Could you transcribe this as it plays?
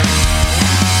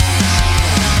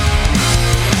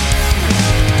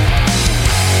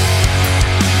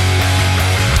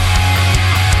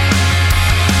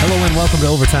welcome to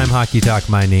Overtime Hockey Talk.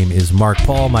 My name is Mark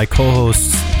Paul. My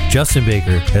co-host, Justin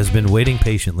Baker, has been waiting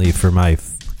patiently for my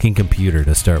fucking computer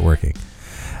to start working.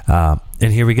 And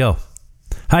here we go.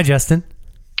 Hi, Justin.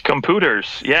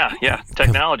 Computers. Yeah.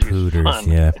 Technology is fun.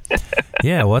 Yeah.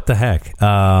 Yeah, what the heck?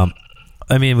 I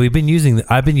mean, I've been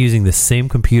using the same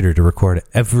computer to record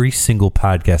every single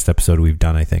podcast episode we've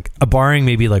done, I think. Barring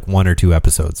maybe like one or two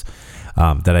episodes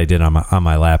that I did on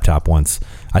my laptop once.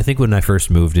 I think when I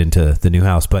first moved into the new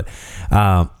house. But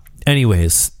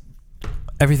anyways,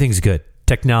 everything's good.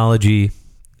 Technology,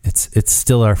 it's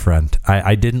still our friend.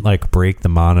 I didn't like break the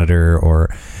monitor,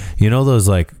 or those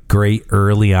like great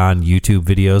early on YouTube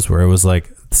videos where it was like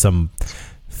some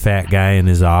fat guy in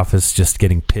his office just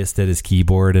getting pissed at his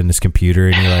keyboard and his computer,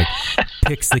 and he like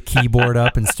picks the keyboard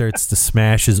up and starts to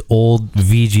smash his old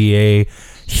VGA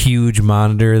huge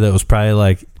monitor that was probably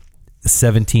like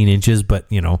 17 inches, but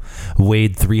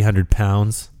weighed 300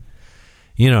 pounds.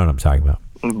 You know what I'm talking about,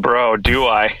 bro? Do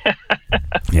I?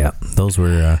 Yeah, those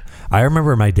were I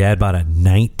remember my dad bought a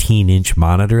 19-inch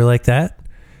monitor like that.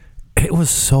 It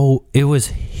was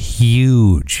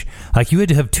huge. Like, you had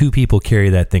to have two people carry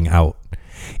that thing out,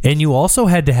 and you also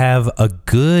had to have a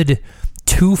good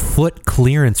 2-foot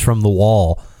clearance from the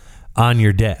wall on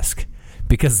your desk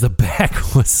because the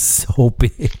back was so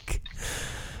big.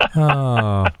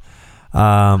 Oh.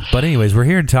 But anyways, we're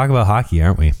here to talk about hockey,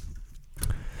 aren't we?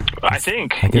 I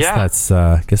think. I guess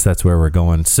that's where we're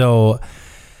going. So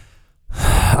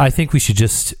I think we should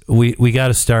we got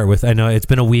to start with, I know it's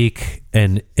been a week,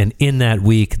 and in that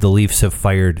week the Leafs have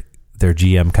fired their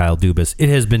GM Kyle Dubas. It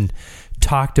has been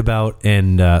talked about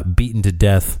and beaten to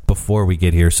death before we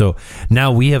get here. So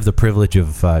now we have the privilege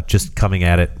of just coming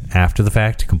at it after the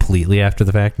fact, completely after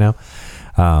the fact now,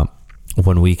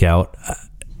 1 week out.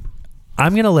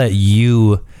 I'm going to let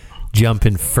you jump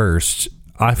in first.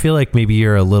 I feel like maybe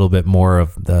you're a little bit more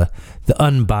of the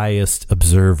unbiased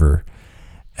observer.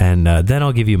 And then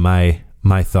I'll give you my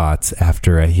thoughts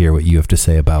after I hear what you have to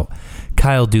say about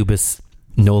Kyle Dubas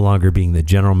no longer being the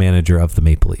general manager of the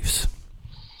Maple Leafs.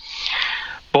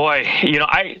 Boy,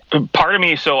 part of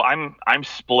me, so I'm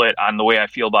split on the way I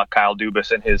feel about Kyle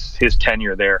Dubas and his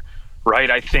tenure there,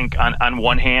 right? I think on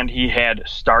one hand, he had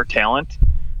star talent.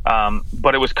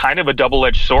 But it was kind of a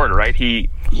double-edged sword, right? He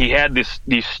had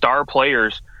these star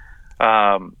players,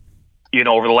 over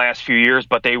the last few years,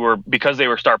 but because they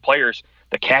were star players,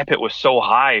 the cap hit was so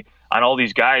high on all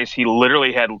these guys. He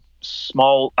literally had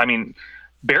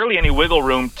barely any wiggle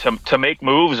room to make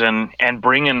moves and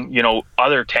bring in,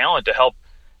 other talent to help.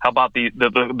 How about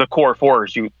the core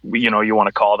fours, you want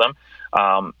to call them?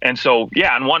 And so,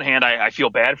 yeah, on one hand, I feel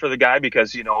bad for the guy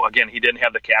because, again, he didn't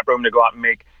have the cap room to go out and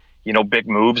make big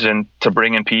moves and to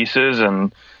bring in pieces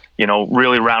and,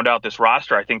 really round out this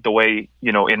roster. I think the way,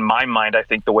 in my mind, I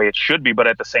think the way it should be. But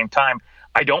at the same time,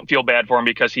 I don't feel bad for him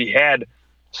because he had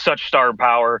such star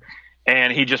power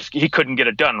and he couldn't get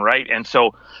it done. Right. And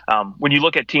so when you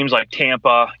look at teams like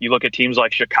Tampa, you look at teams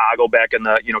like Chicago back in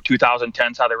the,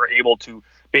 2010s, how they were able to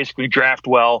basically draft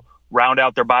well, round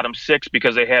out their bottom six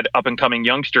because they had up and coming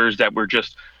youngsters that were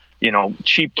just,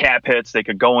 cheap cap hits. They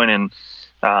could go in and,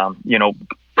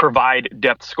 provide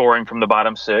depth scoring from the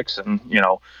bottom six and,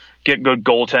 get good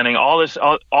goaltending, all this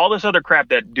other crap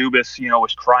that Dubas,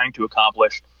 was trying to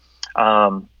accomplish.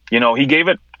 He gave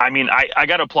it, I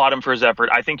got to applaud him for his effort.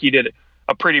 I think he did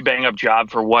a pretty bang up job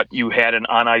for what you had an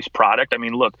on ice product.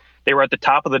 Look, they were at the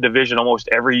top of the division almost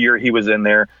every year he was in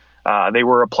there. They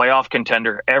were a playoff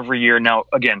contender every year. Now,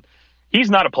 again,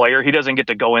 he's not a player. He doesn't get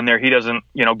to go in there. He doesn't,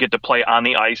 get to play on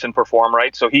the ice and perform,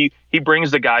 right? So he brings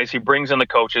the guys, he brings in the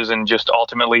coaches, and just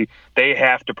ultimately they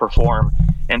have to perform.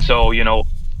 And so,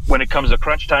 when it comes to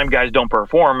crunch time, guys don't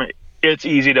perform. It's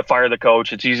easy to fire the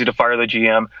coach. It's easy to fire the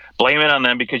GM. Blame it on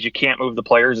them because you can't move the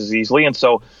players as easily. And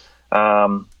so,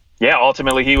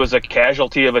 ultimately he was a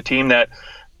casualty of a team that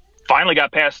finally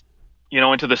got past,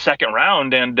 into the second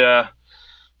round. And,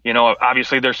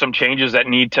 obviously there's some changes that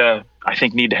need to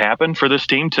happen for this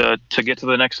team to get to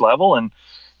the next level. And,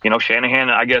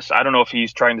 Shanahan, I guess, I don't know if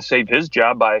he's trying to save his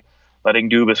job by letting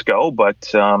Dubas go,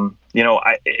 but,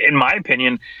 in my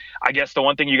opinion, I guess the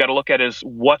one thing you got to look at is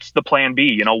what's the plan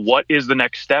B? What is the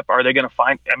next step? Are they going to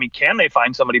find, can they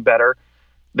find somebody better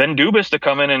than Dubas to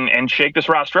come in and shake this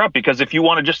roster up? Because if you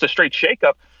wanted just a straight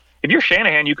shakeup, if you're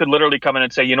Shanahan, you could literally come in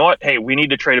and say, you know what? Hey, we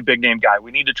need to trade a big name guy. We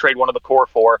need to trade one of the core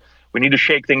four. We need to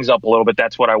shake things up a little bit.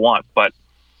 That's what I want. But,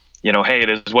 hey,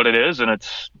 it is what it is. And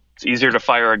it's easier to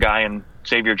fire a guy and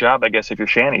save your job, I guess, if you're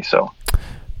Shanny. So,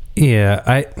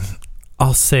 yeah,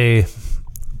 I'll say,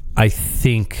 I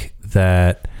think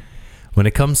that when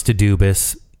it comes to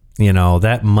Dubas,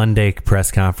 that Monday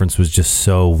press conference was just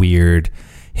so weird.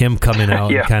 him coming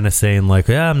out and kind of saying like,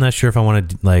 yeah, I'm not sure if I want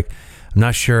to, like, I'm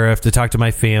not sure I have to talk to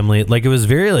my family. Like, it was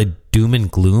very like doom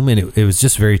and gloom, and it was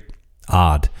just very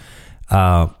odd.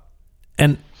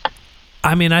 And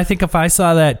I mean, I think if I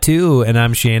saw that too and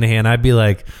I'm Shanahan, I'd be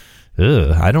like,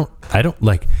 ugh, I don't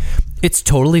like, it's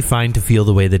totally fine to feel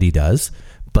the way that he does,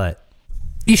 but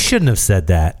he shouldn't have said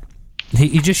that.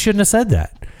 He just shouldn't have said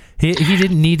that. He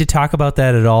didn't need to talk about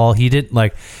that at all. He didn't,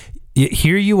 like,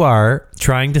 here you are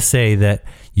trying to say that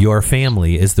your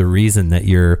family is the reason that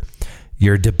you're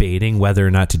debating whether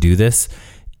or not to do this.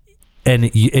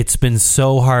 And it's been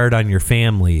so hard on your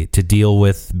family to deal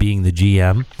with being the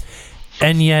GM.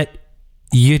 And yet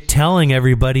you're telling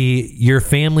everybody your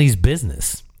family's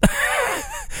business.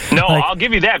 No, like, I'll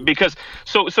give you that, because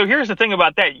so here's the thing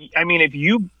about that. I mean, if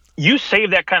you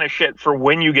save that kind of shit for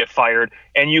when you get fired,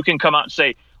 and you can come out and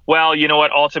say, well, you know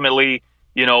what, ultimately,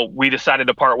 you know, we decided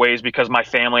to part ways because my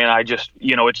family and I just,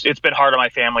 you know, it's been hard on my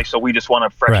family, so we just want a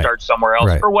fresh start somewhere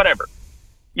else, or whatever.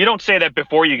 You don't say that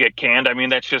before you get canned. I mean,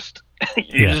 that's just,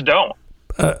 you just don't.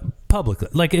 Publicly.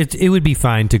 Like, it would be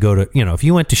fine to go to, you know, if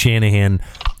you went to Shanahan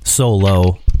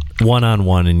solo,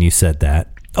 one-on-one, and you said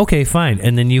that, okay, fine.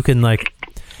 And then you can, like,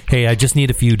 hey, I just need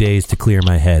a few days to clear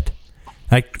my head.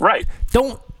 Like,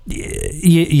 don't,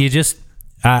 you just,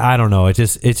 I don't know. It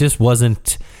just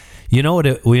wasn't, you know what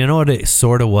it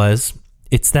sort of was?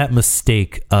 It's that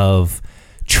mistake of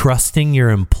trusting your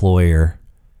employer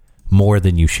more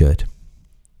than you should.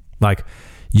 Like,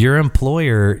 your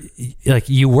employer, like,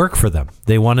 you work for them.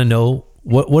 They want to know,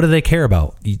 what do they care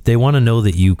about? They want to know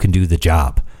that you can do the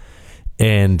job.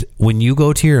 And when you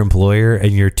go to your employer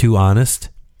and you're too honest,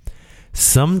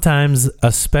 sometimes,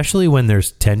 especially when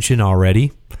there's tension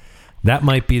already, that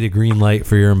might be the green light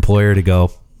for your employer to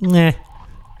go, nah,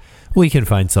 we can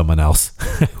find someone else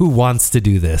who wants to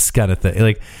do this kind of thing.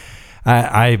 Like,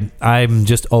 I'm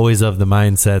just always of the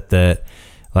mindset that,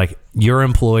 like, your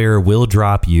employer will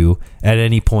drop you at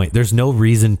any point. There's no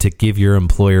reason to give your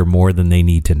employer more than they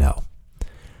need to know.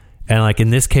 And, like, in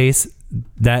this case,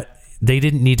 that they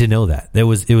didn't need to know that. It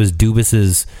was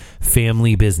Dubas's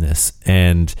family business,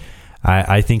 and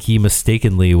I think he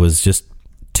mistakenly was just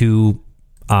too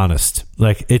honest.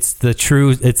 Like, it's the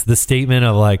statement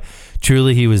of, like,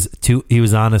 truly he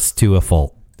was honest to a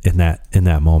fault in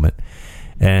that moment.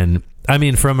 And I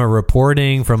mean, from a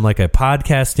reporting, from like a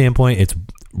podcast standpoint, it's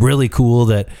really cool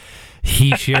that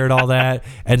he shared all that.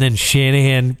 And then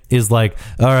Shanahan is like,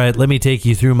 all right, let me take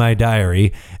you through my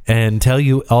diary and tell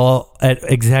you all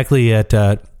exactly at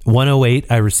 1:08,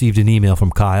 I received an email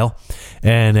from Kyle.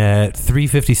 And at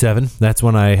 3:57, that's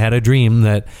when I had a dream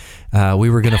that we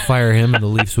were going to fire him and the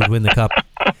Leafs would win the cup.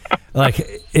 Like,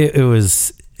 it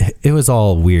was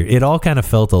all weird. It all kind of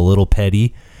felt a little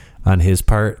petty on his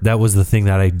part. That was the thing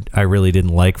that I really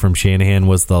didn't like from Shanahan,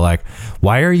 was the, like,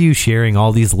 why are you sharing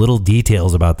all these little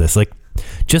details about this? Like,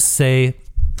 just say,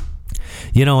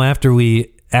 you know, after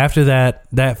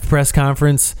that press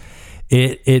conference,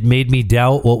 it made me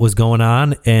doubt what was going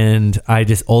on, and I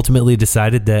just ultimately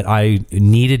decided that I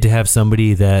needed to have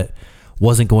somebody that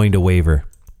wasn't going to waver.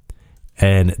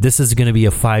 And this is going to be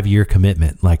a 5-year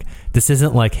commitment. Like, this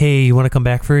isn't like, hey, you want to come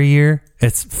back for a year?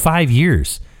 It's 5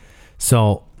 years.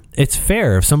 So it's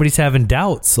fair if somebody's having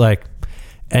doubts, like,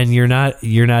 and you're not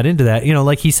into that, you know,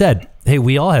 like he said, hey,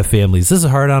 we all have families. This is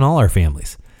hard on all our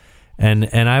families. And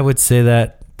I would say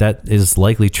that is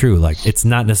likely true. Like, it's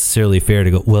not necessarily fair to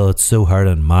go, well, it's so hard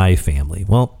on my family.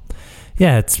 Well,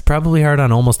 yeah, it's probably hard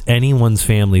on almost anyone's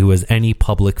family who has any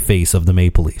public face of the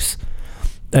Maple Leafs.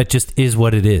 That just is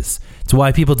what it is. It's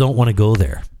why people don't want to go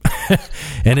there.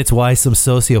 And it's why some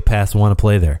sociopaths want to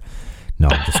play there. No,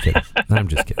 I'm just kidding. I'm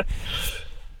just kidding.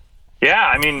 Yeah,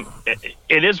 I mean,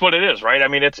 it is what it is, right? I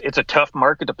mean, it's a tough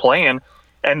market to play in.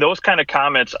 And those kind of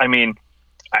comments, I mean,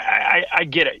 I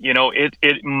get it. You know,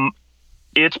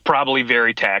 it's probably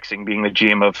very taxing being the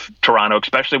GM of Toronto,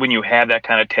 especially when you have that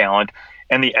kind of talent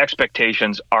and the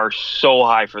expectations are so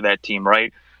high for that team,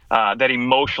 right? That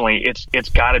emotionally it's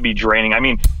got to be draining. I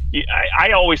mean,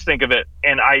 I always think of it,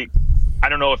 and I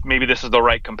don't know if maybe this is the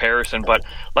right comparison, but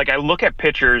like, I look at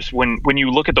pictures when you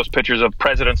look at those pictures of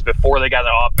presidents before they got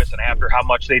in office and after, how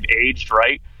much they've aged,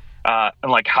 right?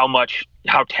 And like how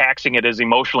taxing it is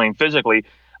emotionally and physically.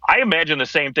 I imagine the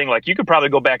same thing. Like, you could probably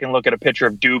go back and look at a picture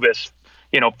of Dubas,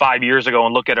 5 years ago,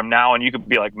 and look at him now, and you could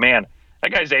be like, man,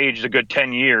 that guy's aged a good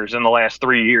 10 years in the last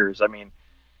 3 years. I mean,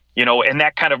 in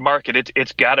that kind of market,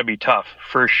 it's got to be tough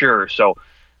for sure. So,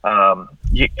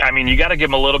 you got to give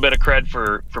him a little bit of cred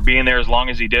for being there as long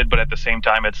as he did, but at the same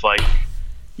time, it's like,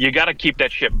 you got to keep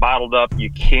that shit bottled up. You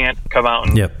can't come out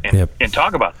and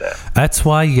talk about that. That's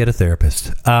why you get a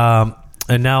therapist.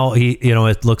 And now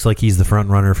it looks like he's the front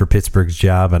runner for Pittsburgh's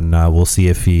job, and we'll see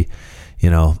if he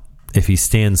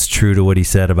stands true to what he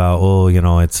said about,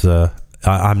 it's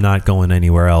I'm not going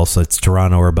anywhere else. It's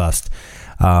Toronto or bust.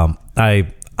 I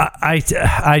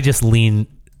just lean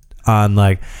on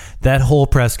like that whole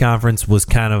press conference was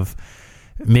kind of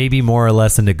maybe more or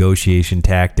less a negotiation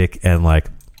tactic, and like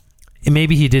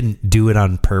maybe he didn't do it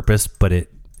on purpose, but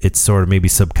it sort of maybe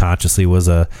subconsciously was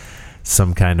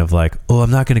some kind of like, I'm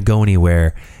not going to go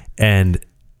anywhere, and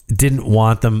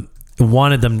wanted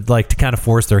them like to kind of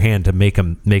force their hand to make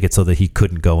it so that he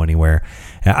couldn't go anywhere.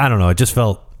 And I don't know.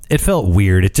 It felt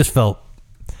weird. It just felt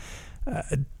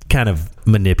kind of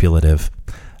manipulative.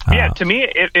 Yeah, to me,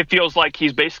 it feels like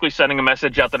he's basically sending a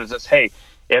message out that says, hey,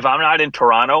 if I'm not in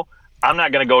Toronto, I'm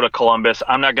not going to go to Columbus.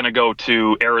 I'm not going to go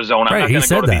to Arizona. I'm not going to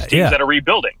go to these teams that are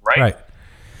rebuilding, right?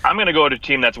 I'm going to go to a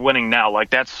team that's winning now.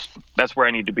 Like that's where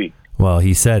I need to be. Well,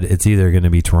 he said it's either going to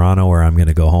be Toronto or I'm going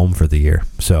to go home for the year.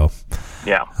 So,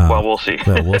 yeah. Well, we'll see.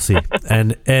 We'll see.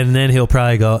 And then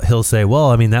he'll say,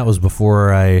 well, I mean, that was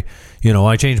before I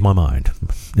changed my mind.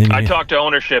 I talked to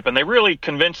ownership, and they really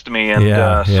convinced me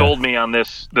and sold me on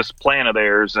this plan of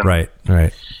theirs. And right.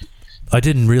 I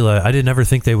didn't ever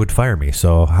think they would fire me.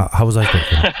 So how was I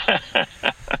thinking?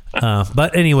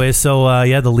 But anyway, so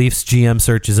the Leafs GM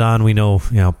search is on. We know,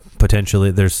 potentially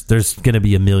there's going to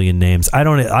be a million names. I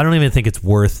don't even think it's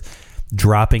worth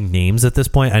dropping names at this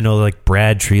point. I know like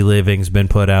Brad Treliving's been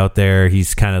put out there.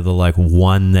 He's kind of the like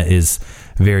one that is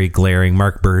very glaring.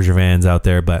 Mark Bergevin's out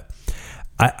there, but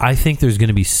I think there's going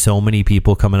to be so many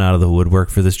people coming out of the woodwork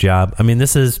for this job. I mean,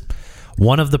 this is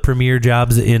one of the premier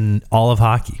jobs in all of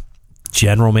hockey.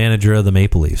 General manager of the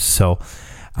Maple Leafs. So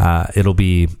it'll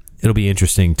be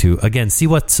interesting to again see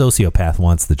what sociopath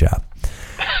wants the job.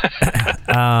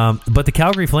 But the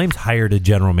Calgary Flames hired a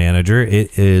general manager.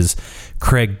 It is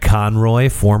Craig Conroy,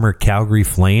 former Calgary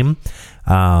Flame.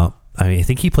 I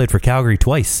think he played for Calgary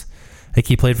twice. I think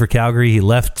he played for Calgary. He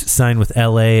left, signed with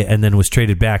LA, and then was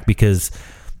traded back because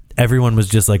everyone was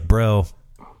just like, bro,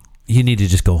 you need to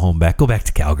just go back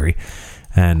to Calgary.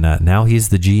 And now he's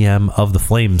the GM of the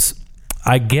Flames.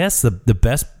 I guess the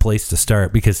best place to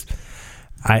start, because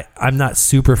I'm not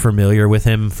super familiar with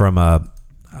him from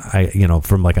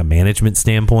like a management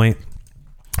standpoint,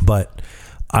 but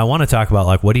I want to talk about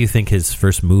like, what do you think his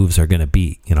first moves are going to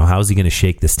be? How's he going to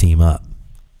shake this team up?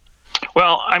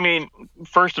 Well, I mean,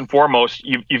 first and foremost,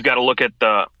 you've got to look at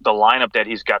the lineup that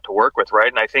he's got to work with, right?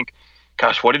 And I think,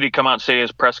 gosh, what did he come out and say at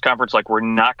his press conference? Like, we're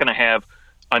not going to have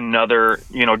another,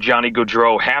 Johnny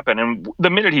Gaudreau happen. And the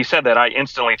minute he said that, I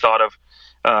instantly thought of,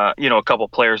 a couple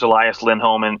players, Elias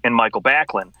Lindholm and Michael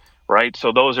Backlund, right?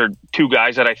 So those are two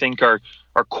guys that I think are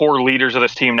core leaders of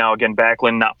this team now. Again,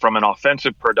 Backlund, not from an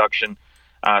offensive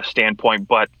standpoint,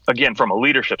 but again, from a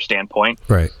leadership standpoint,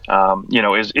 right?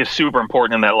 Is super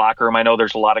important in that locker room. I know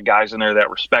there's a lot of guys in there that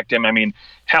respect him. I mean,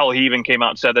 hell, he even came out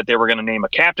and said that they were going to name a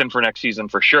captain for next season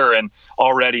for sure. And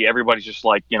already everybody's just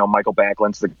like, Michael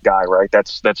Backlund's the guy, right?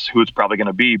 That's who it's probably going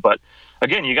to be. But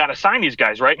again, you got to sign these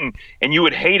guys, right? And you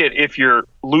would hate it if you're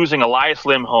losing Elias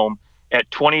Lindholm at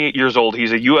 28 years old.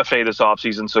 He's a UFA this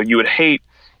offseason. So you would hate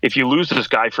if you lose this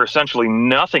guy for essentially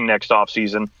nothing next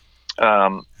offseason.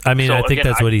 I think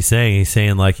that's what he's saying. He's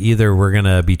saying like either we're going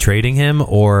to be trading him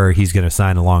or he's going to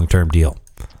sign a long-term deal.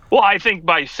 Well, I think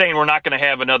by saying we're not going to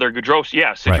have another Gaudreau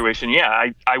situation,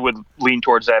 right. I would lean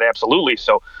towards that absolutely.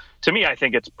 So to me, I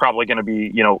think it's probably going to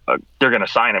be, they're going to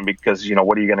sign him because,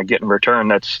 what are you going to get in return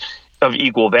that's of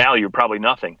equal value? Probably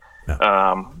nothing. No.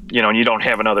 And you don't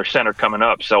have another center coming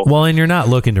up. So well, and you're not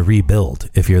looking to rebuild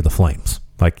if you're the Flames.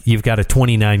 Like you've got a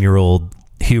 29-year-old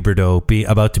Huberdeau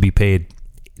about to be paid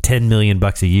 $10 million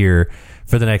a year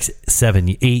for the next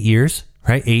 8 years,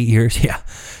 right? 8 years. Yeah.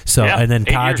 So, yeah, and then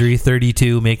Kadri,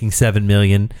 32, making $7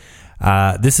 million.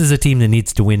 This is a team that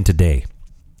needs to win today.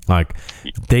 Like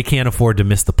they can't afford to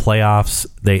miss the playoffs.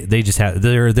 They just have,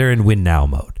 they're in win now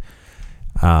mode.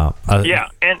 Yeah.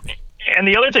 And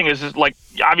the other thing is like,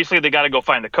 obviously they got to go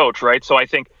find the coach, right? So I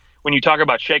think when you talk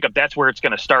about shakeup, that's where it's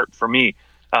going to start for me.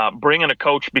 Bring in a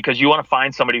coach because you want to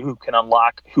find somebody who can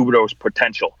unlock Huberdeau's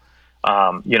potential.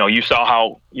 You saw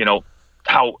how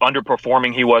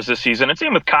underperforming he was this season. And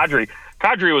same with Kadri.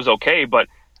 Kadri was okay, but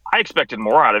I expected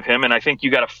more out of him. And I think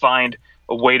you got to find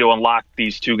a way to unlock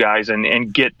these two guys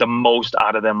and get the most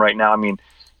out of them right now. I mean,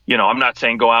 I'm not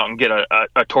saying go out and get a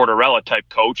Tortorella type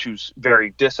coach who's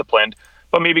very disciplined,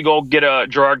 but maybe go get a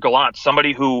Gerard Gallant,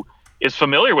 somebody who is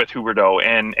familiar with Huberdeau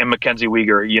and Mackenzie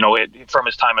Weegar, from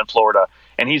his time in Florida.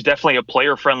 And he's definitely a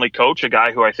player-friendly coach, a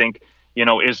guy who I think,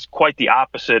 is quite the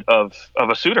opposite of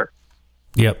a Suter.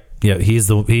 Yep. Yeah. He's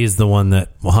the one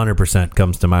that 100%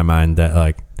 comes to my mind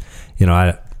that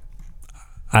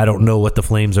I don't know what the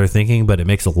Flames are thinking, but it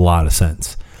makes a lot of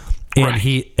sense.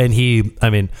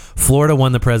 And Florida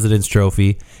won the President's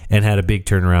Trophy and had a big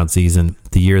turnaround season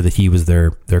the year that he was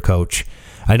their coach.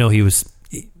 I know he was,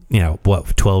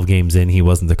 12 games in, he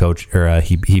wasn't the coach, or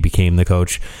he became the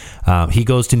coach. He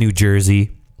goes to New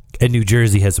Jersey, and New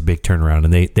Jersey has a big turnaround,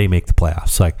 and they make the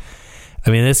playoffs.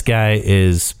 This guy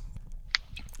is,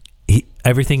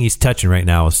 everything he's touching right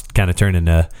now is kind of turning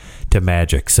to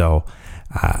magic. So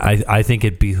I think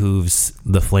it behooves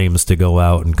the Flames to go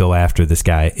out and go after this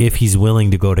guy if he's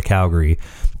willing to go to Calgary.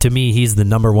 To me, he's the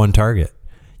number one target.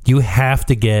 You have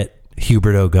to get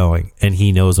Huberdeau going, and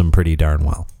he knows him pretty darn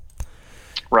well.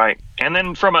 Right. And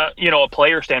then from a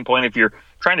player standpoint, if you're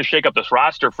trying to shake up this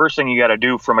roster, first thing you got to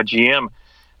do from a GM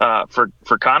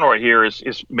for Conroy here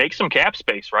is make some cap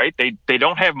space, right? They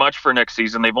don't have much for next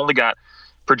season. They've only got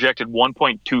projected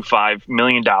 $1.25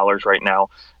 million right now,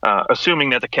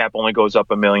 assuming that the cap only goes up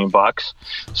 $1 million.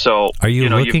 So are you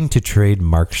looking to trade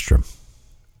Markstrom?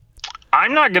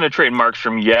 I'm not going to trade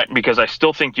Markstrom yet because I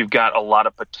still think you've got a lot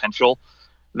of potential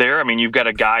there. I mean, you've got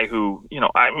a guy who,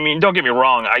 don't get me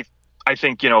wrong. I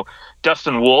think,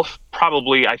 Dustin Wolf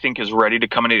probably, I think, is ready to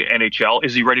come into the NHL.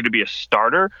 Is he ready to be a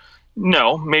starter?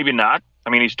 No, maybe not. I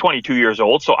mean, he's 22 years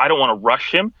old, so I don't want to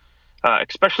rush him,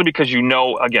 especially because,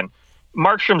 again,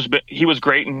 Markstrom's he was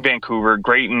great in Vancouver,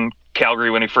 great in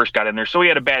Calgary when he first got in there. So he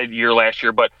had a bad year last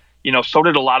year, but so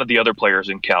did a lot of the other players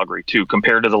in Calgary too,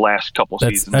 compared to the last couple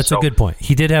seasons. That's a good point.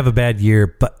 He did have a bad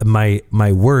year, but my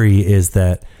worry is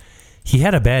that he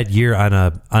had a bad year on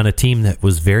a team that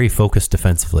was very focused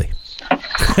defensively.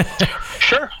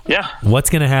 Sure, yeah. What's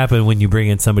going to happen when you bring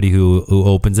in somebody who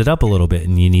opens it up a little bit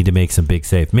and you need to make some big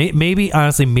saves? Maybe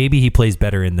he plays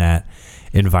better in that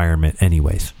environment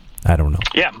anyways. I don't know.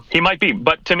 Yeah, he might be.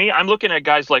 But to me, I'm looking at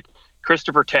guys like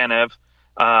Christopher Tanev,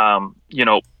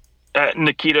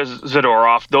 Nikita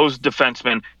Zadorov, those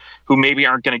defensemen who maybe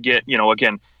aren't going to get,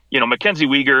 Mackenzie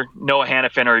Weegar, Noah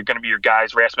Hannafin are going to be your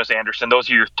guys, Rasmus Anderson. Those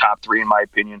are your top three, in my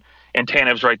opinion. And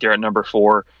Tanev's right there at number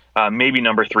 4, maybe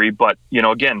number 3. But,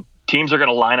 again, teams are going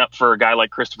to line up for a guy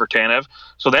like Christopher Tanev.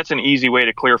 So that's an easy way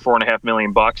to clear $4.5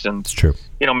 million. And, it's true.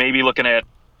 Maybe looking at,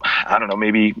 I don't know,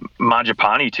 maybe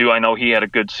Mangiapane too. I know he had a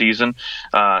good season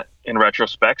in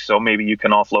retrospect, so maybe you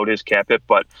can offload his cap hit.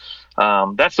 But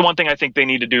that's the one thing I think they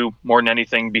need to do more than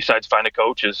anything besides find a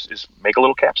coach is make a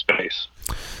little cap space.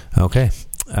 Okay.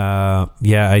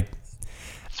 I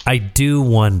do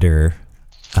wonder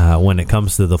when it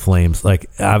comes to the Flames, like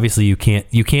obviously you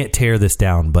can't tear this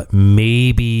down, but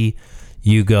maybe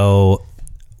you go,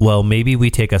 well, maybe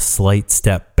we take a slight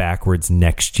step backwards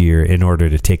next year in order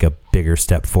to take a bigger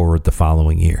step forward the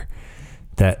following year.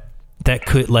 That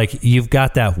could, like, you've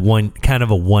got that kind of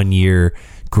a 1 year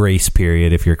grace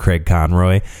period if you're Craig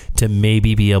Conroy to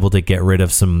maybe be able to get rid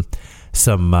of some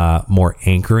more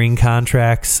anchoring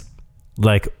contracts.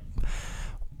 Like,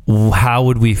 how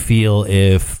would we feel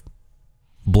if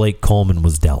Blake Coleman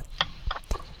was dealt?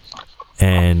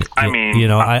 And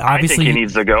I think he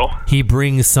needs to go. He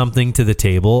brings something to the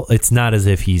table. It's not as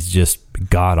if he's just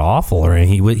god awful or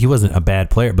anything. He wasn't a bad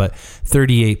player, but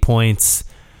 38 points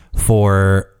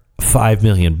for $5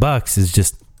 million is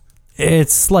just,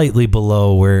 it's slightly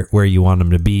below where you want him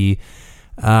to be.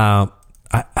 I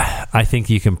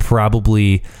think you can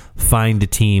probably find a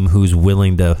team who's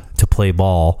willing to play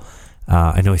ball.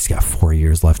 I know he's got 4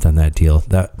 years left on that deal.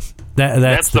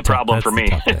 That's the problem for me.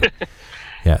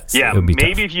 Yeah, maybe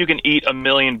tough. if you can eat $1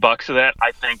 million of that,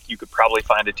 I think you could probably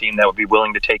find a team that would be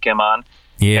willing to take him on.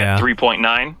 Yeah, at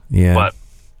 3.9. Yeah, but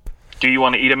do you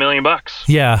want to eat $1 million?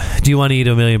 Yeah, do you want to eat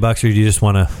 $1 million, or do you just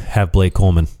want to have Blake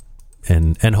Coleman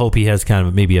and hope he has kind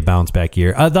of maybe a bounce back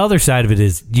year? The other side of it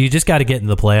is you just got to get in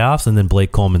the playoffs, and then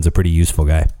Blake Coleman's a pretty useful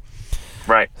guy.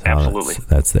 Right, absolutely.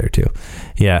 That's there too.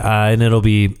 Yeah, and it'll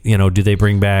be, do they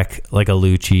bring back like a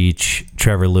Lucic,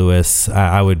 Trevor Lewis?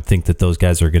 I would think that those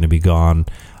guys are going to be gone.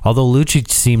 Although Lucic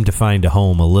seemed to find a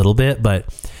home a little bit, but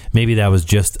maybe that was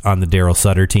just on the Daryl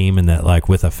Sutter team, and that like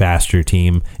with a faster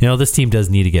team, this team does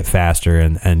need to get faster,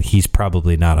 and he's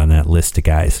probably not on that list of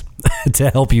guys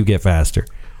to help you get faster.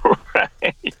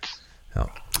 Right.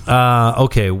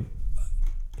 Okay.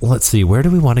 Let's see. Where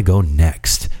do we want to go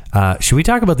next? Should we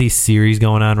talk about these series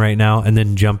going on right now and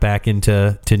then jump back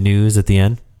into news at the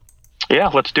end? Yeah,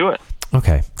 let's do it.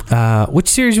 Okay. Which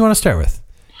series do you want to start with?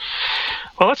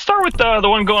 Well, let's start with the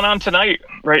one going on tonight,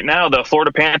 right now, the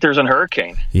Florida Panthers and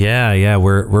Hurricane. Yeah.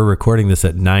 We're recording this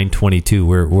at 9:22.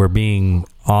 We're being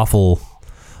awful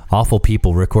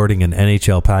people recording an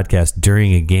NHL podcast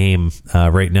during a game.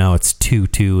 Right now it's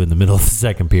 2-2 in the middle of the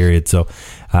second period, so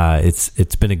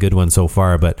it's been a good one so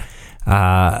far. But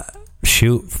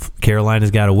shoot,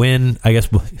 Carolina's got to win. I guess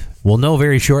we'll know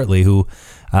very shortly who,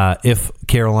 if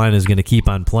Carolina is going to keep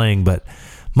on playing. But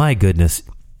my goodness,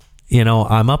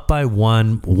 I'm up by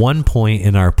 1 point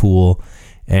in our pool,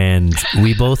 and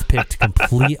we both picked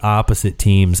complete opposite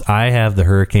teams. I have the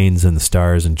Hurricanes and the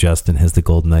Stars, and Justin has the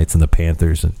Golden Knights and the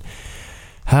Panthers. And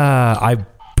I'm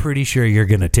pretty sure you're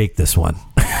going to take this one.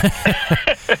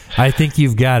 I think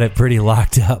you've got it pretty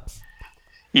locked up.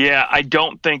 Yeah, I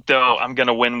don't think, though, I'm going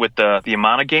to win with the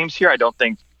amount of games here. I don't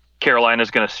think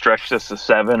Carolina's going to stretch this to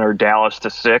 7 or Dallas to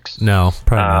 6. No,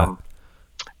 probably not.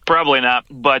 Probably not.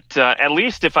 But at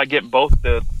least if I get both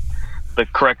the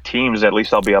correct teams, at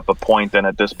least I'll be up a point then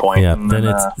at this point. Yeah, and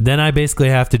then I basically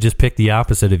have to just pick the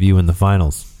opposite of you in the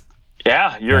finals.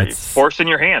 Yeah, you're forcing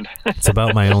your hand. It's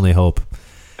about my only hope.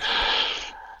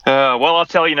 Well, I'll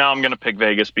tell you now, I'm going to pick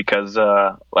Vegas because,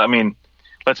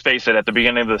 let's face it, at the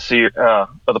beginning of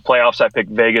the playoffs, I picked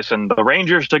Vegas and the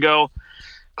Rangers to go.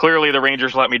 Clearly, the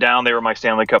Rangers let me down. They were my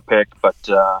Stanley Cup pick, but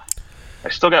I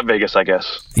still got Vegas, I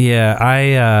guess.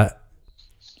 Yeah,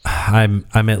 I'm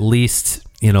at least,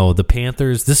 the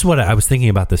Panthers. This is what I was thinking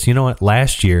about this. You know what?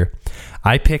 Last year,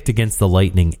 I picked against the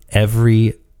Lightning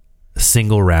every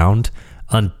single round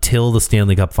until the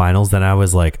Stanley Cup Finals. Then I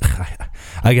was like,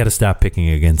 I got to stop picking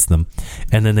against them.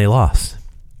 And then they lost.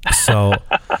 So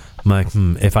I'm like,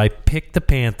 if I pick the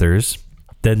Panthers,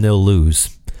 then they'll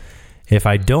lose. If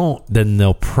I don't, then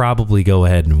they'll probably go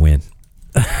ahead and win.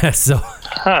 So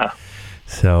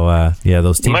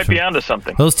those teams you might be onto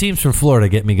something. Those teams from Florida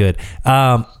get me good.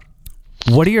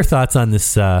 What are your thoughts on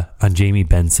this on Jamie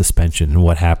Benn's suspension and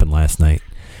what happened last night?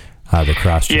 The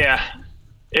cross check. Yeah,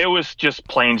 it was just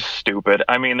plain stupid.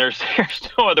 I mean, there's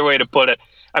no other way to put it.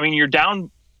 I mean, you're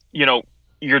down.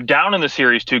 You're down in the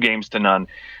series 2-0.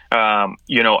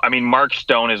 Mark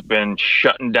Stone has been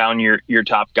shutting down your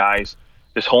top guys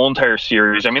this whole entire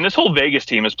series. I mean, this whole Vegas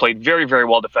team has played very, very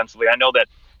well defensively. I know that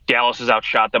Dallas has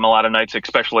outshot them a lot of nights,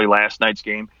 especially last night's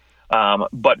game.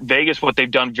 But Vegas, what they've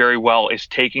done very well is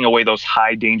taking away those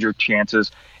high danger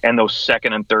chances and those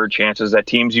second and third chances that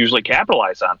teams usually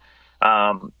capitalize on.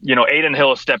 Adin Hill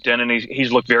has stepped in and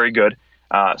he's looked very good.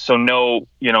 So no,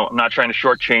 I'm not trying to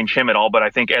shortchange him at all, but I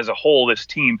think as a whole, this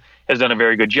team has done a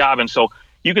very good job. And so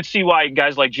you could see why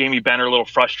guys like Jamie Benn are a little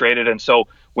frustrated. And so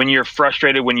when you're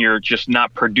frustrated, when you're just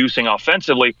not producing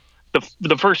offensively,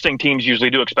 the first thing teams usually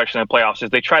do, especially in the playoffs, is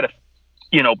they try to,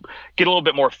 get a little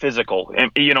bit more physical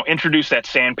and, introduce that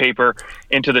sandpaper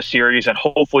into the series and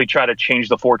hopefully try to change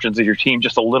the fortunes of your team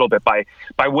just a little bit by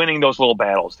winning those little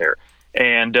battles there.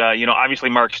 And, obviously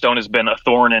Mark Stone has been a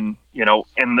thorn in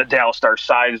the Dallas Stars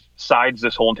sides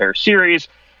this whole entire series.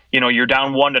 You're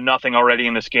down 1-0 already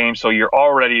in this game. So you're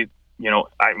already,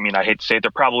 I hate to say it,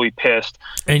 they're probably pissed.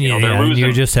 And they're losing.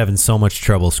 You're just having so much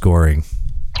trouble scoring.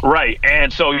 Right.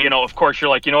 And so, of course you're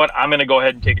like, what, I'm going to go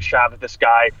ahead and take a shot at this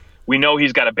guy. We know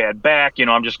he's got a bad back.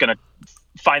 I'm just going to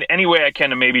find any way I can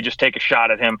to maybe just take a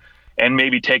shot at him and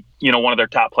maybe take, one of their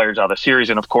top players out of the series.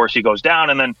 And of course he goes down,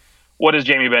 and then what does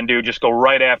Jamie Benn do? Just go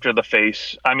right after the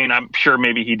face. I mean, I'm sure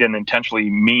maybe he didn't intentionally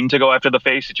mean to go after the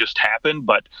face. It just happened,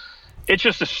 but it's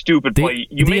just a stupid play.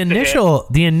 The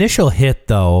initial hit,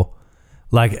 though,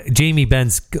 like Jamie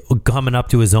Benn's coming up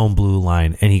to his own blue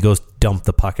line, and he goes dump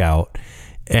the puck out.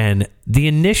 And the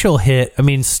initial hit, I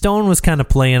mean, Stone was kind of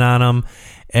playing on him,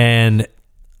 and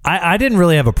I didn't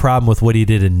really have a problem with what he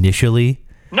did initially.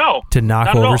 No, to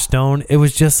knock over Stone. It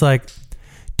was just like,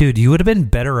 dude, you would have been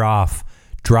better off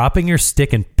dropping your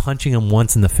stick and punching him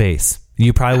once in the face.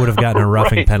 You probably would have gotten a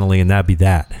roughing penalty, and that'd be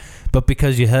that. But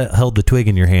because you held the twig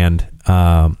in your hand,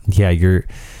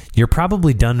 you're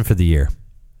probably done for the year,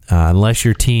 unless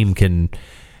your team can,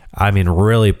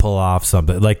 really pull off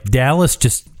something. Like Dallas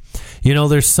just,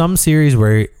 there's some series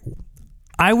where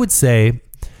I would say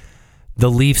the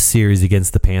Leafs series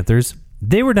against the Panthers,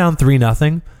 they were down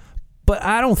 3-0. But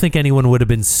I don't think anyone would have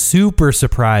been super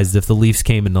surprised if the Leafs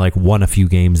came and won a few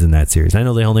games in that series. I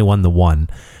know they only won the one,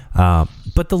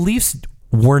 but the Leafs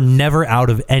were never out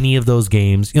of any of those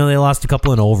games. They lost a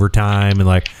couple in overtime,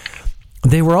 and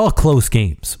they were all close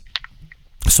games.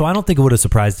 So I don't think it would have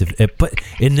surprised if. But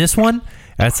in this one,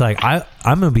 that's I'm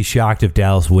going to be shocked if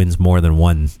Dallas wins more than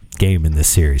one game in this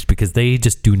series, because they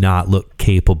just do not look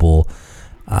capable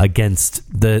against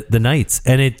the Knights.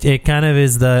 And it kind of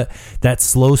is that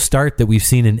slow start that we've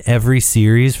seen in every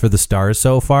series for the Stars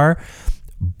so far.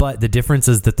 But the difference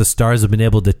is that the Stars have been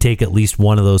able to take at least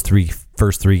one of those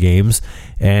first three games,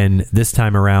 and this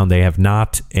time around they have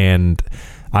not. And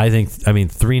I think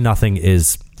 3-0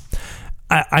 is,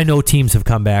 I know teams have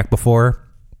come back before,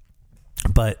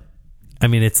 but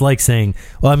it's like saying,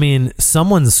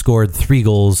 someone scored 3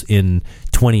 goals in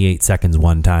 28 seconds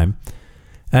one time.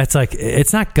 That's like,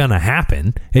 it's not gonna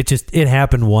happen. It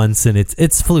happened once, and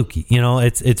it's fluky.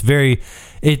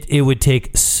 It would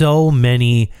take so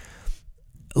many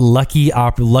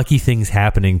lucky things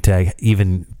happening to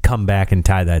even come back and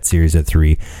tie that series at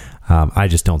 3. I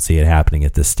just don't see it happening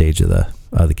at this stage of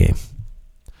the game.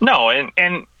 No, and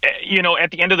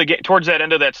at the end of the game, towards that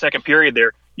end of that second period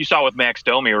there, you saw with Max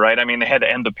Domi, right? I mean, they had to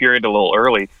end the period a little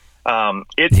early.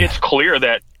 It's clear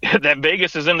that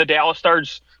Vegas is in the Dallas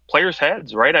Stars players'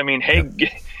 heads, right? I mean, hey,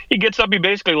 he gets up, he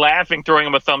basically laughing, throwing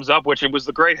him a thumbs up, which it was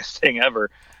the greatest thing ever.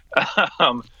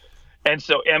 And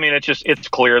so, I mean, it's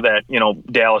clear that,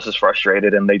 Dallas is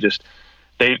frustrated, and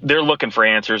they're looking for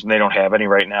answers, and they don't have any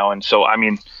right now. And so, I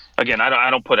mean, again, I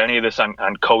don't put any of this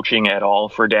on coaching at all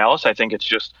for Dallas. I think it's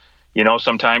just,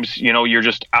 sometimes, you're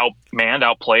just outmanned,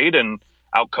 outplayed, and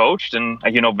outcoached, and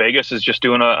Vegas is just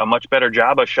doing a much better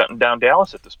job of shutting down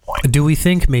Dallas at this point. Do we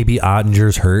think maybe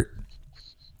Ottinger's hurt?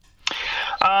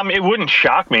 It wouldn't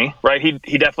shock me, right?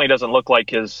 He definitely doesn't look like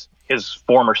his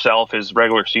former self, his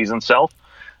regular season self.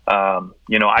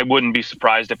 I wouldn't be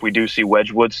surprised if we do see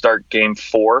Wedgwood start game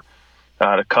 4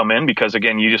 to come in, because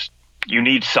again, you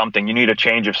need something, you need a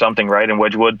change of something, right? And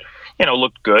Wedgwood,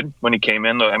 looked good when he came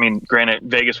in. I mean, granted,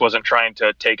 Vegas wasn't trying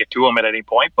to take it to him at any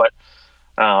point, but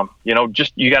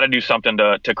just you got to do something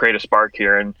to create a spark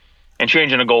here, and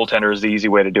changing a goaltender is the easy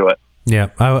way to do it. Yeah,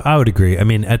 I would agree. I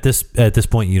mean, at this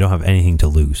point, you don't have anything to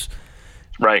lose,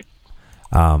 right?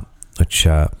 Which,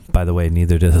 by the way,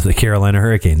 neither do the Carolina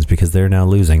Hurricanes, because they're now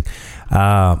losing.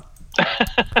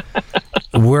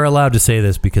 We're allowed to say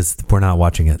this because we're not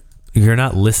watching it. You're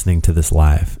not listening to this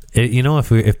live.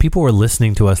 If people were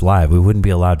listening to us live, we wouldn't be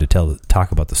allowed to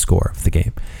talk about the score of the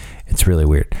game. It's really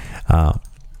weird.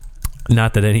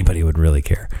 Not that anybody would really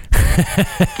care.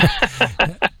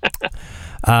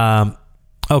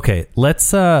 Okay,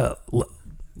 let's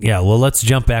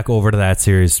jump back over to that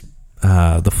series.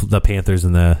 The Panthers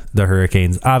and the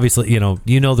Hurricanes. Obviously,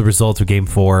 the results of Game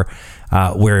 4,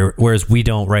 whereas we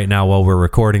don't right now while we're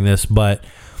recording this. But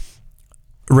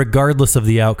regardless of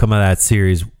the outcome of that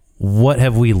series, what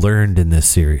have we learned in this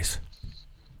series?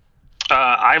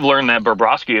 I've learned that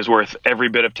Bobrovsky is worth every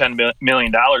bit of $10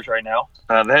 million right now.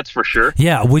 That's for sure.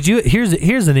 Yeah. Would you?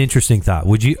 Here's an interesting thought.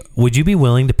 Would you be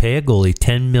willing to pay a goalie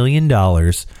 $10 million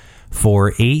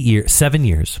for 7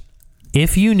 years?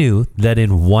 If you knew that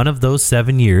in one of those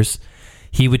 7 years,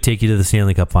 he would take you to the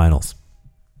Stanley Cup Finals,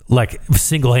 like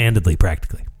single-handedly,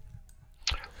 practically.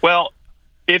 Well,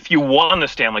 if you won the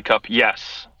Stanley Cup,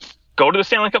 yes. Go to the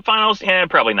Stanley Cup Finals?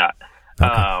 Probably not.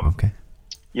 Okay.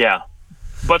 Yeah,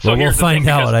 but so we'll find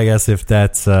out, I guess, if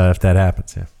that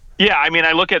happens. Yeah. Yeah, I mean,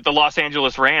 I look at the Los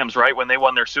Angeles Rams, right, when they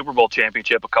won their Super Bowl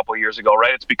championship a couple of years ago,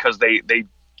 right? It's because they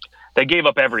gave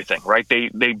up everything, right?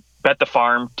 They bet the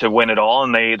farm to win it all,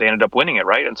 and they ended up winning it,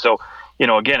 right? And so,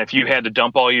 again, if you had to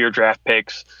dump all your draft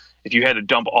picks, if you had to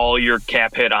dump all your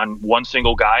cap hit on one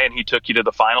single guy and he took you to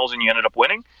the finals and you ended up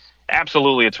winning,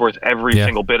 absolutely it's worth every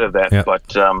single bit of that. Yeah. But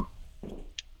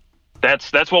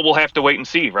that's what we'll have to wait and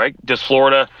see, right? Does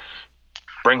Florida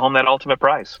bring home that ultimate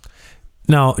prize?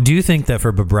 Now, do you think that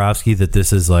for Bobrovsky that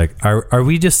this is like, are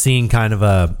we just seeing kind of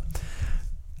a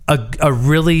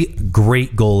really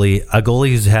great goalie, a goalie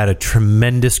who's had a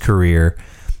tremendous career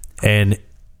and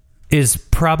is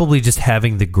probably just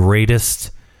having the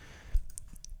greatest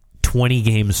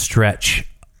 20-game stretch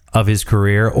of his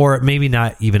career, or maybe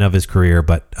not even of his career,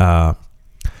 but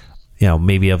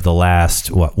maybe of the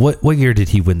last what year did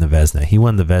he win the Vezina? He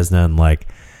won the Vezina in like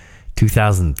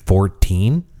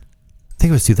 2014. I think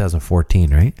it was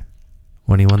 2014, right?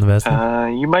 When he won the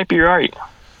Vezina? You might be right.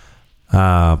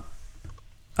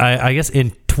 I guess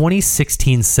in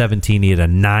 2016-17 he had a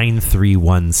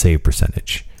 .931 save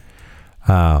percentage.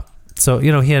 So he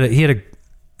had a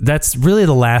that's really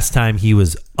the last time he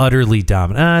was utterly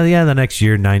dominant. The next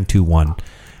year .921.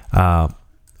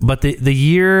 But the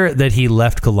year that he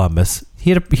left Columbus,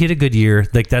 he had a good year.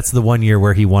 Like that's the one year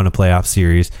where he won a playoff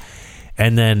series.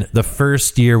 And then the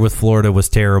first year with Florida was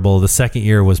terrible. The second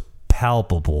year was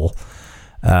palpable.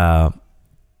 And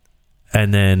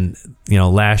then,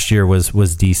 last year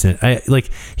was decent.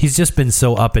 He's just been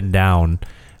so up and down.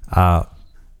 I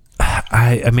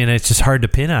mean, it's just hard to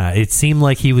pin on. It seemed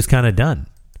like he was kind of done,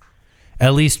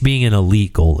 at least being an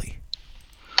elite goalie.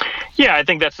 Yeah, I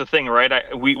think that's the thing,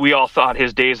 right? We all thought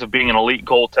his days of being an elite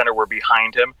goaltender were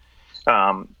behind him.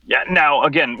 Now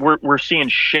again, we're seeing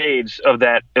shades of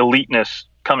that eliteness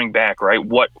coming back, right?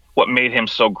 What made him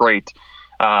so great?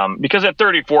 Because at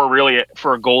 34, really,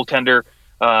 for a goaltender,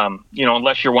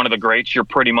 unless you're one of the greats, you're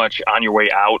pretty much on your way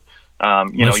out.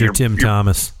 Unless you're Tim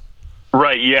Thomas.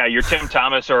 Right. Yeah. Your Tim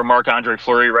Thomas or Marc-Andre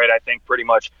Fleury, right? I think pretty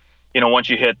much, once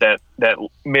you hit that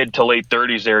mid to late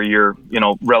 30s there, you're,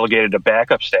 relegated to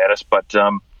backup status. But,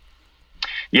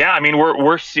 yeah, I mean,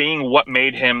 we're seeing what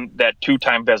made him that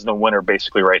 2-time Vezina winner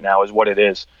basically right now is what it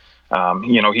is.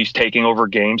 He's taking over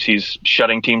games. He's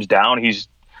shutting teams down.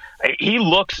 He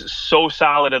looks so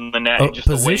solid in the net. Just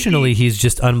positionally, he's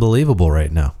just unbelievable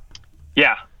right now.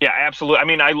 Yeah, absolutely. I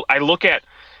mean, I look at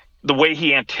the way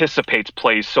he anticipates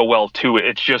plays so well too.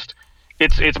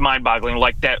 It's mind-boggling.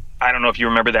 Like that, I don't know if you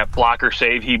remember that blocker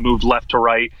save. He moved left to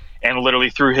right and literally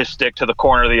threw his stick to the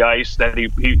corner of the ice that he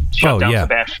shut down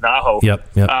Sebastian Aho. Yep.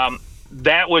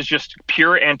 That was just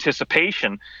pure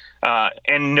anticipation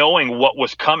and knowing what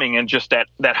was coming, and just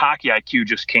that hockey IQ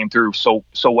just came through so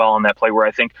well on that play, where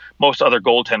I think most other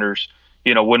goaltenders,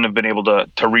 wouldn't have been able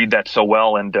to read that so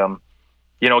well. And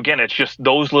again, it's just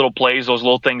those little plays, those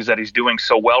little things that he's doing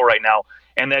so well right now,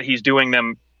 and that he's doing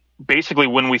them basically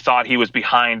when we thought he was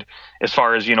behind as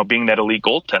far as, being that elite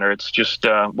goaltender. It's just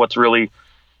what's really,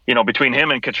 between him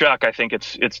and Tkachuk, I think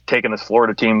it's taken this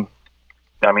Florida team,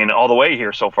 I mean, all the way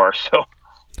here so far. So,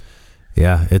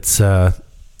 yeah, it's,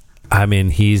 I mean,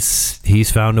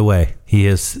 he's found a way. He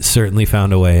has certainly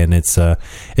found a way, and it's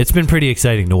been pretty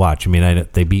exciting to watch. I mean,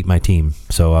 they beat my team,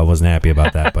 so I wasn't happy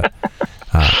about that, but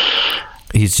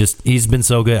he's been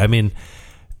so good. I mean,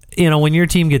 when your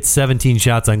team gets 17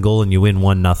 shots on goal and you win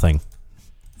 1-0,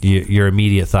 your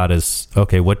immediate thought is,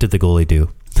 okay, what did the goalie do?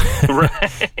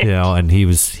 Right. And he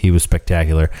was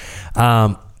spectacular.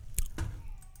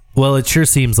 Well, it sure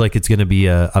seems like it's going to be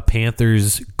a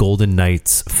Panthers Golden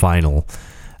Knights final,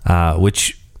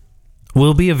 which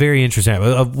will be a very interesting.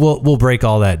 We'll break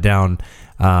all that down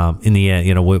in the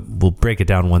end. We'll break it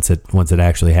down once it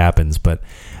actually happens. But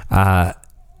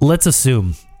let's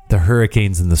assume the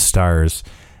Hurricanes and the Stars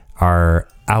are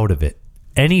out of it.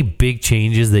 Any big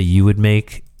changes that you would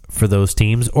make for those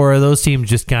teams, or are those teams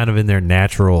just kind of in their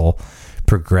natural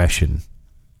progression?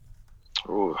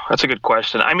 Ooh, that's a good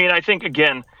question. I mean, I think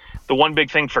again, the one big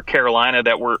thing for Carolina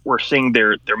that we're seeing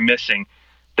they're missing,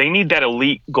 they need that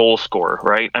elite goal scorer,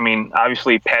 right? I mean,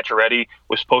 obviously Pacioretty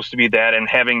was supposed to be that, and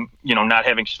not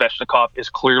having Svechnikov is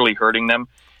clearly hurting them,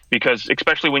 because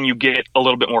especially when you get a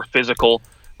little bit more physical,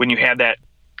 when you have that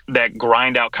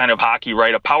grind out kind of hockey,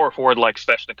 right? A power forward like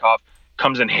Svechnikov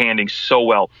comes in handy so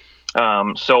well.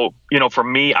 So, for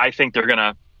me, I think they're going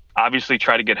to obviously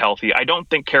try to get healthy. I don't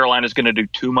think Carolina's going to do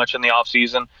too much in the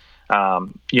offseason.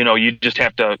 You just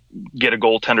have to get a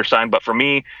goaltender signed. But for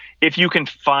me, if you can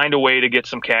find a way to get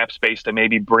some cap space to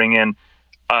maybe bring in,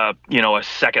 a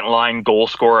second line goal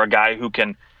scorer, a guy who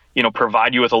can,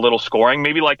 provide you with a little scoring,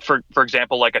 maybe like, for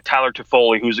example, like a Tyler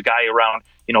Toffoli, who's a guy around,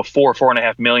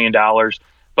 $4.5 million,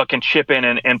 but can chip in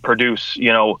and produce,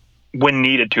 when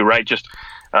needed to, right? Just,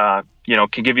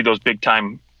 can give you those big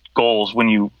time goals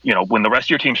when when the rest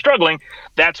of your team's struggling.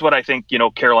 That's what I think,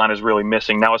 Carolina's really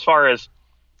missing. Now, as far as,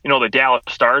 the Dallas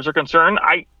Stars are concerned,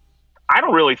 I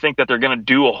don't really think that they're going to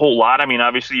do a whole lot. I mean,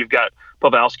 obviously you've got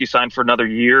Pavelski signed for another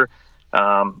year.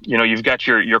 You've got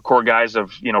your core guys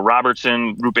of,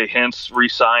 Robertson, Rupe Hintz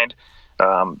re-signed.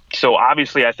 So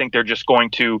obviously I think they're just going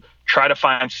to try to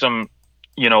find some,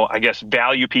 I guess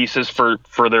value pieces for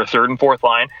their third and fourth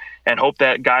line, and hope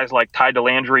that guys like Ty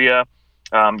Dellandrea,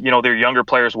 their younger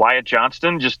players, Wyatt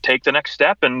Johnston, just take the next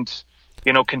step and,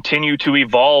 continue to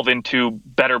evolve into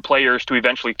better players to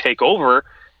eventually take over.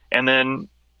 And then,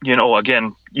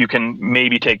 again, you can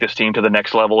maybe take this team to the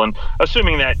next level. And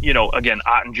assuming that, again,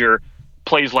 Ottinger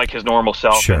plays like his normal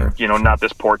self, sure, and, not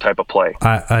this poor type of play.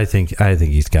 I think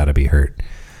he's got to be hurt.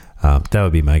 That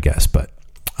would be my guess, but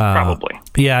probably.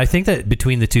 Yeah, I think that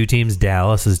between the two teams,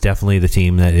 Dallas is definitely the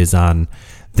team that is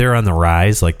they're on the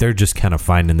rise. Like, they're just kind of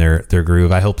finding their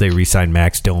groove. I hope they re-sign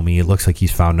Max Domi. It looks like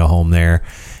he's found a home there.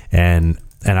 And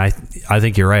I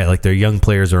think you're right. Like, their young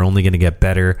players are only going to get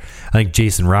better. I think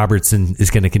Jason Robertson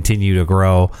is going to continue to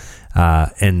grow.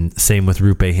 And same with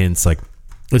Rupe Hintz. Like,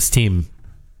 this team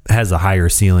has a higher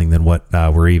ceiling than what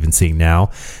we're even seeing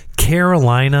now.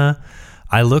 Carolina,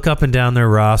 I look up and down their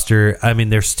roster. I mean,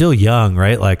 they're still young,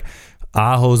 right? Like,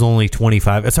 Aho's only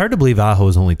 25. It's hard to believe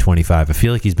Aho's only 25. I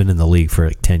feel like he's been in the league for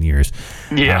like 10 years.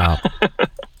 Yeah.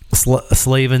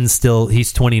 Slavin's still,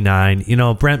 he's 29.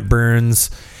 Brent Burns,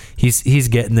 he's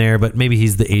getting there, but maybe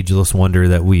he's the ageless wonder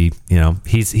that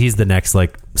he's the next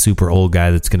like super old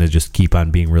guy that's going to just keep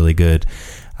on being really good.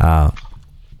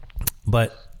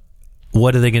 But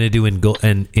what are they going to do in goal?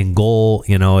 And in goal,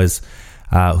 is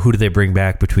who do they bring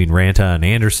back between Ranta and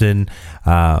Anderson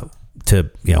to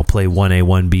play 1A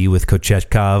 1B with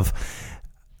Kochetkov?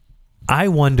 I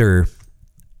wonder.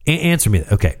 Answer me.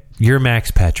 Okay, you're Max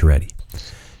Pacioretty.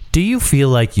 Do you feel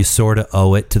like you sort of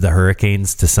owe it to the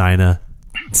Hurricanes to sign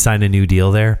a new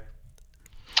deal there?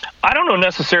 I don't know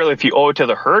necessarily if you owe it to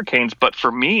the Hurricanes, but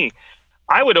for me,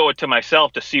 I would owe it to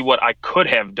myself to see what I could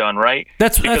have done, right?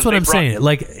 That's what I'm saying.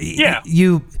 Like, yeah,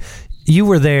 you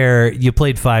were there. You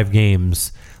played 5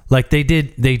 games. Like they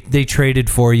did. They traded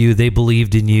for you. They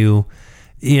believed in you.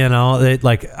 You know,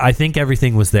 I think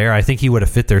everything was there. I think he would have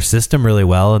fit their system really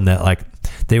well, and that like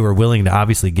they were willing to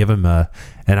obviously give him an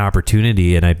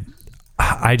opportunity. And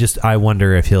I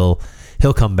wonder if he'll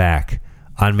come back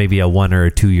on maybe a 1 or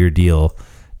a 2 year deal,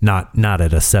 not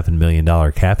at a $7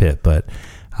 million cap hit, but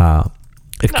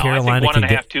if Carolina I think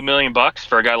 $1.5-2 million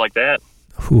for a guy like that.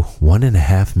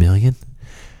 $1.5 million.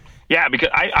 Yeah, because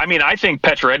I think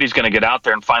Pacioretty's going to get out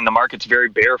there and find the market's very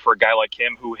bare for a guy like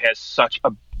him who has such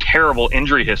a terrible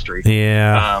injury history.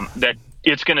 Yeah, that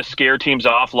it's going to scare teams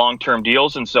off long-term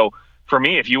deals. And so for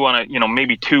me, if you want to,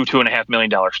 maybe $2.5 million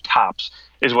tops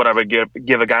is what I would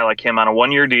give a guy like him on a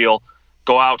 1 year deal.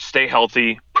 Go out, stay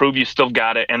healthy, prove you still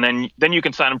got it, and then you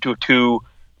can sign him to a 2,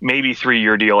 maybe 3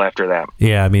 year deal after that.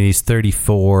 Yeah, I mean he's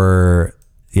 34.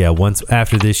 Yeah, once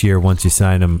after this year, once you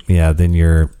sign him, yeah, then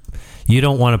you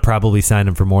don't want to probably sign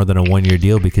him for more than a 1 year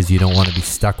deal because you don't want to be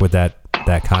stuck with that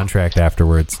contract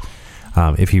afterwards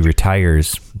if he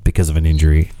retires because of an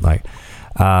injury. Like,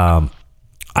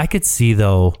 I could see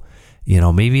though,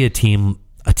 maybe a team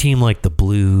like the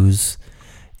Blues,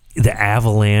 the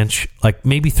Avalanche, like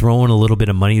maybe throwing a little bit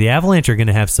of money. The Avalanche are going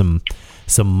to have some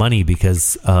money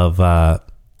because of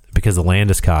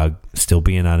Landeskog still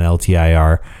being on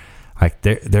LTIR. Like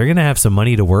they're going to have some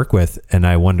money to work with, and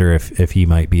I wonder if he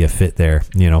might be a fit there.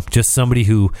 Just somebody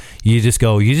who you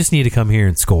just need to come here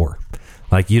and score.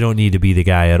 Like you don't need to be the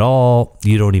guy at all.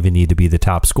 You don't even need to be the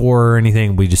top scorer or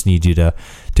anything. We just need you to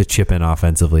chip in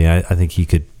offensively. I think he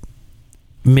could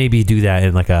maybe do that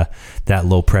in like that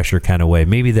low pressure kind of way.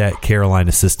 Maybe that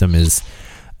Carolina system is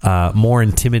more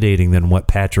intimidating than what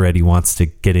Pacioretty wants to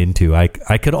get into. I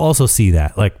could also see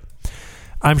that. Like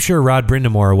I'm sure Rod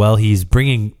Brind'Amour, he's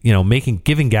bringing,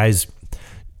 giving guys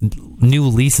new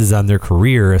leases on their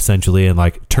career essentially, and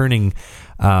like turning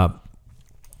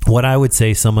what I would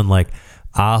say someone like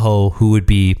Aho, who would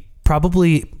be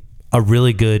probably a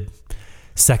really good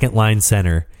second line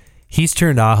center. He's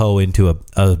turned Aho into a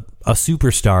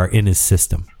superstar in his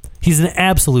system. He's an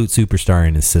absolute superstar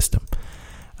in his system.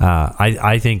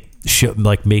 I think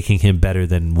making him better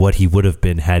than what he would have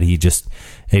been had he just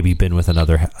maybe been with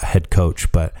another head coach.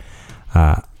 But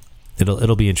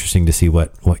it'll be interesting to see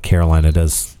what Carolina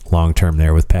does long term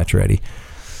there with Pacioretty.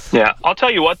 Yeah, I'll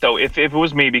tell you what though, if it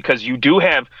was me, because you do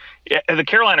have the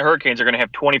Carolina Hurricanes are going to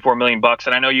have $24 million,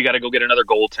 and I know you got to go get another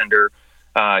goaltender.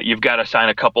 You've got to sign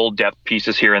a couple depth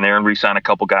pieces here and there and re-sign a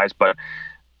couple guys, but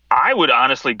I would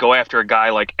honestly go after a guy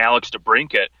like Alex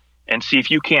DeBrincat and see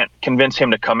if you can't convince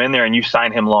him to come in there and you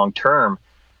sign him long term,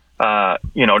 to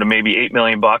maybe $8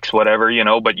 million,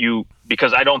 whatever, but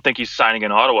because I don't think he's signing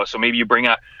in Ottawa. So maybe you bring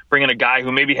in a guy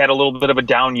who maybe had a little bit of a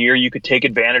down year. You could take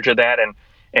advantage of that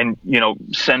and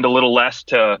send a little less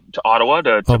to Ottawa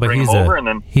to bring him over. And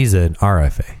then he's an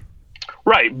RFA.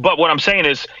 Right. But what I'm saying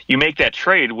is you make that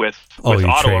trade with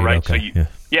Ottawa, trade, right? Okay.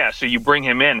 So so you bring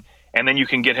him in and then you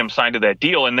can get him signed to that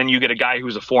deal. And then you get a guy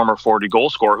who's a former 40 goal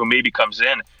scorer who maybe comes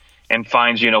in and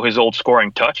finds, his old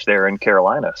scoring touch there in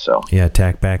Carolina. So yeah,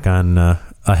 tack back on a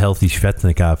healthy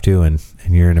Svechnikov too, and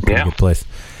you're in a pretty good place.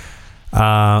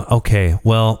 Okay,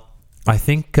 well, I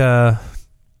think I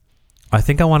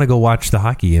want to go watch the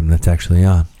hockey game that's actually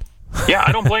on. Yeah,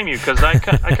 I don't blame you because I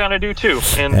kind of do too.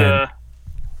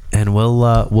 And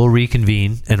we'll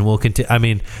reconvene and we'll continue. I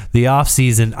mean, the off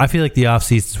season. I feel like the off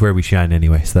season is where we shine,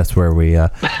 anyway. So that's where we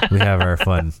have our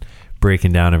fun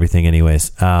breaking down everything,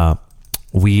 anyways.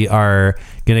 We are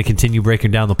going to continue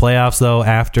breaking down the playoffs, though,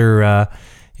 after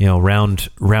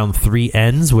round 3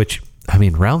 ends. Which, I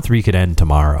mean, round 3 could end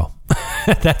tomorrow.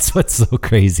 That's what's so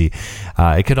crazy.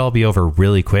 It could all be over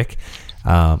really quick.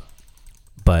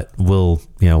 But we'll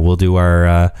do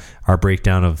our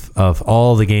breakdown of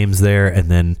all the games there, and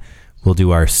then we'll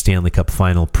do our Stanley Cup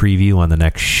final preview on the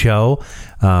next show.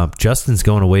 Justin's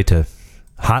going away to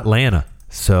hot Atlanta,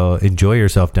 so enjoy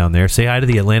yourself down there. Say hi to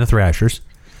the Atlanta Thrashers.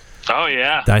 Oh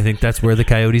yeah, I think that's where the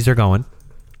Coyotes are going.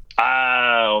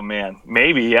 Oh man,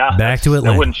 maybe yeah. Back to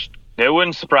Atlanta. It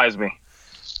wouldn't surprise me.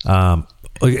 But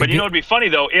it'd be funny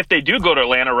though if they do go to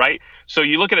Atlanta, right? So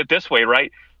you look at it this way,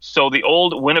 right? So the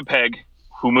old Winnipeg,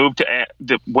 who moved to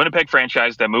the Winnipeg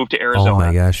franchise that moved to Arizona. Oh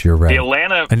my gosh, you're right. The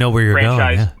Atlanta I know where you're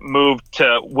franchise going, yeah. moved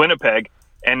to Winnipeg,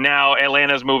 and now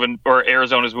Arizona's moving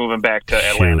back to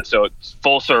Atlanta. So it's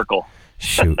full circle.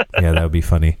 Shoot, yeah, that would be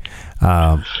funny.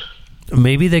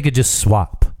 Maybe they could just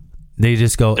swap. They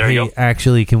just go, There you hey, go.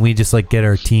 actually, can we just like get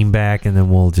our team back, and then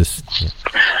we'll just. Yeah.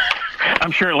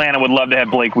 I'm sure Atlanta would love to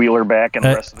have Blake Wheeler back and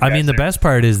the rest of the I guys mean, the there. best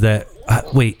part is that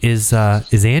wait, is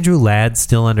Andrew Ladd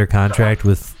still under contract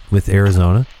with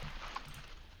Arizona?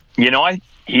 You know,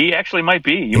 he actually might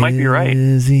be. You might be right.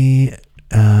 Is he?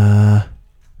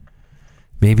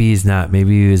 Maybe he's not.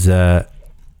 Maybe he was.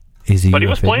 Is he? But he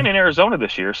was UFA? playing in Arizona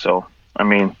this year, so I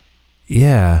mean,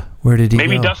 Yeah. Where did he?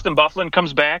 maybe go? Dustin Byfuglien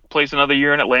comes back, plays another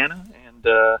year in Atlanta, and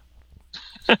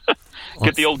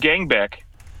get the old gang back.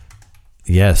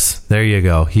 Yes, there you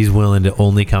go. He's willing to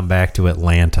only come back to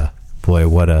Atlanta. Boy,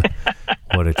 what a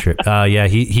trip. Yeah,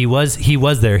 he was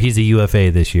there. He's a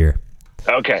UFA this year.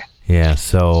 Okay. Yeah,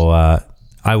 so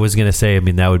I was gonna say, I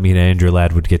mean, that would mean Andrew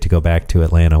Ladd would get to go back to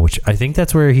Atlanta, which I think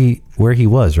that's where he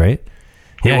was, right?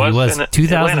 Yeah, he was in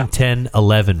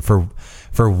 2010-11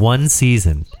 for one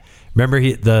season. Remember,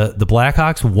 the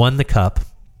Blackhawks won the cup,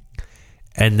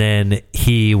 and then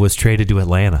he was traded to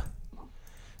Atlanta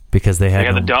because they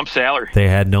had the dump salary. They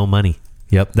had no money.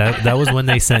 Yep, that was when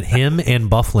they sent him and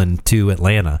Byfuglien to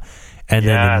Atlanta, and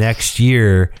then the next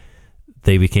year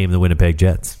they became the Winnipeg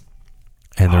Jets,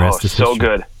 and the rest is history. So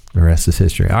good. The rest is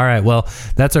history. All right, well,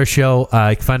 that's our show.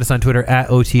 You can find us on Twitter at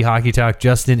OT Hockey Talk.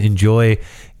 Justin, enjoy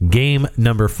game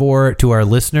number 4. To our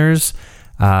listeners,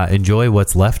 enjoy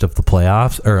what's left of the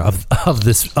playoffs, or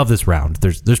of this round.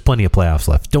 There's plenty of playoffs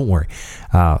left. Don't worry.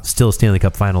 Still a Stanley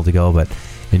Cup final to go, but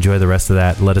enjoy the rest of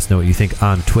that. Let us know what you think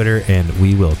on Twitter, and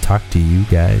we will talk to you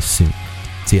guys soon.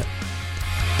 See ya.